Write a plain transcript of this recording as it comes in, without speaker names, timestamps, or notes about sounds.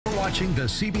watching the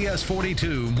CBS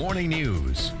 42 Morning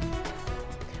News.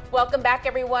 Welcome back,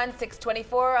 everyone.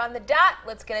 6:24 on the dot.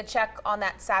 Let's get a check on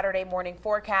that Saturday morning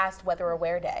forecast, weather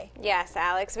aware day. Yes,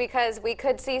 Alex, because we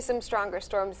could see some stronger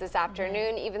storms this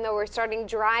afternoon. Even though we're starting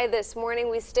dry this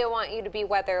morning, we still want you to be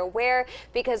weather aware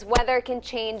because weather can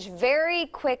change very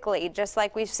quickly, just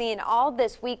like we've seen all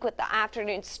this week with the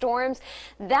afternoon storms.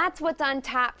 That's what's on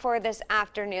tap for this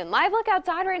afternoon. Live look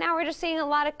outside right now. We're just seeing a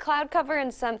lot of cloud cover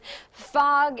and some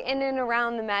fog in and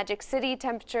around the Magic City.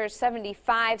 Temperatures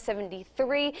 75,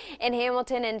 73 in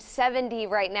Hamilton and 70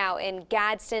 right now in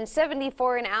Gadsden,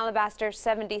 74 in Alabaster,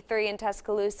 73 in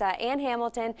Tuscaloosa and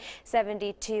Hamilton,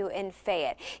 72 in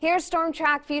Fayette. Here's Storm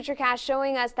Track Futurecast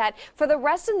showing us that for the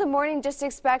rest of the morning, just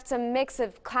expect some mix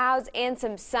of clouds and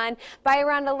some sun. By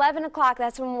around 11 o'clock,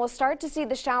 that's when we'll start to see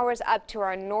the showers up to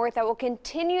our north that will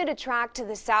continue to track to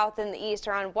the south and the east.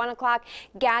 Around 1 o'clock,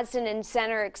 Gadsden and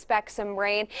Center expect some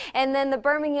rain. And then the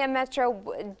Birmingham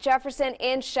Metro, Jefferson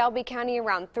and Shelby County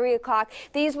around 3 o'clock.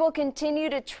 These will continue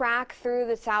to track through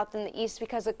the south and the east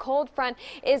because a cold front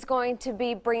is going to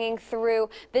be bringing through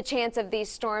the chance of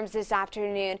these storms this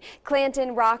afternoon.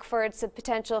 Clanton, Rockford's the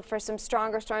potential for some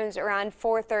stronger storms around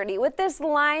 4:30. With this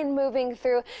line moving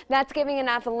through, that's giving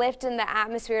enough lift in the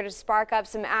atmosphere to spark up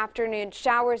some afternoon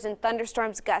showers and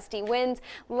thunderstorms, gusty winds,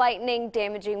 lightning,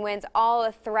 damaging winds, all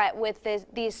a threat with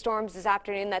these storms this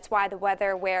afternoon. That's why the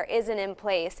weather aware isn't in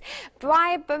place.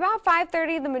 By about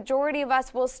 5:30, the majority of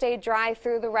us will stay dry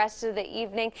through the rest of the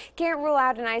evening. Can't rule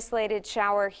out an isolated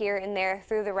shower here and there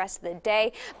through the rest of the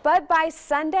day. But by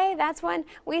Sunday, that's when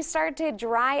we start to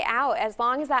dry out. As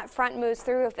long as that front moves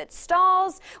through, if it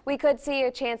stalls, we could see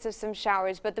a chance of some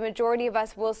showers. But the majority of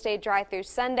us will stay dry through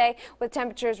Sunday with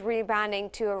temperatures rebounding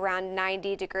to around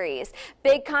 90 degrees.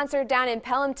 Big concert down in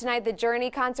Pelham tonight, the Journey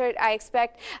concert. I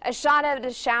expect a shot of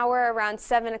a shower around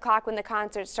 7 o'clock when the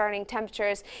concert's starting.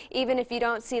 Temperatures, even if you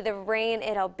don't see the rain,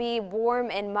 it'll be warm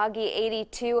and muggy,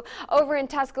 82. Over in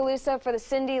Tuscaloosa for the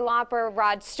Cyndi Lauper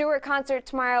Rod Stewart concert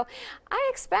tomorrow, I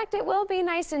expect it will be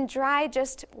nice and dry,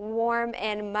 just warm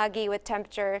and muggy with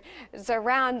temperatures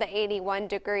around the 81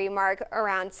 degree mark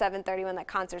around 7:30 when the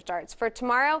concert starts. For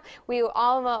tomorrow,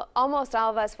 almost all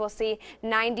of us will see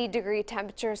 90-degree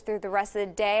temperatures through the rest of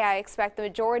the day. I expect the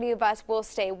majority of us will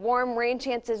stay warm. Rain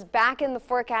chances back in the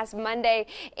forecast Monday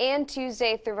and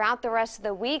Tuesday throughout the rest of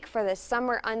the week for the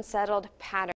summer unsettled pattern.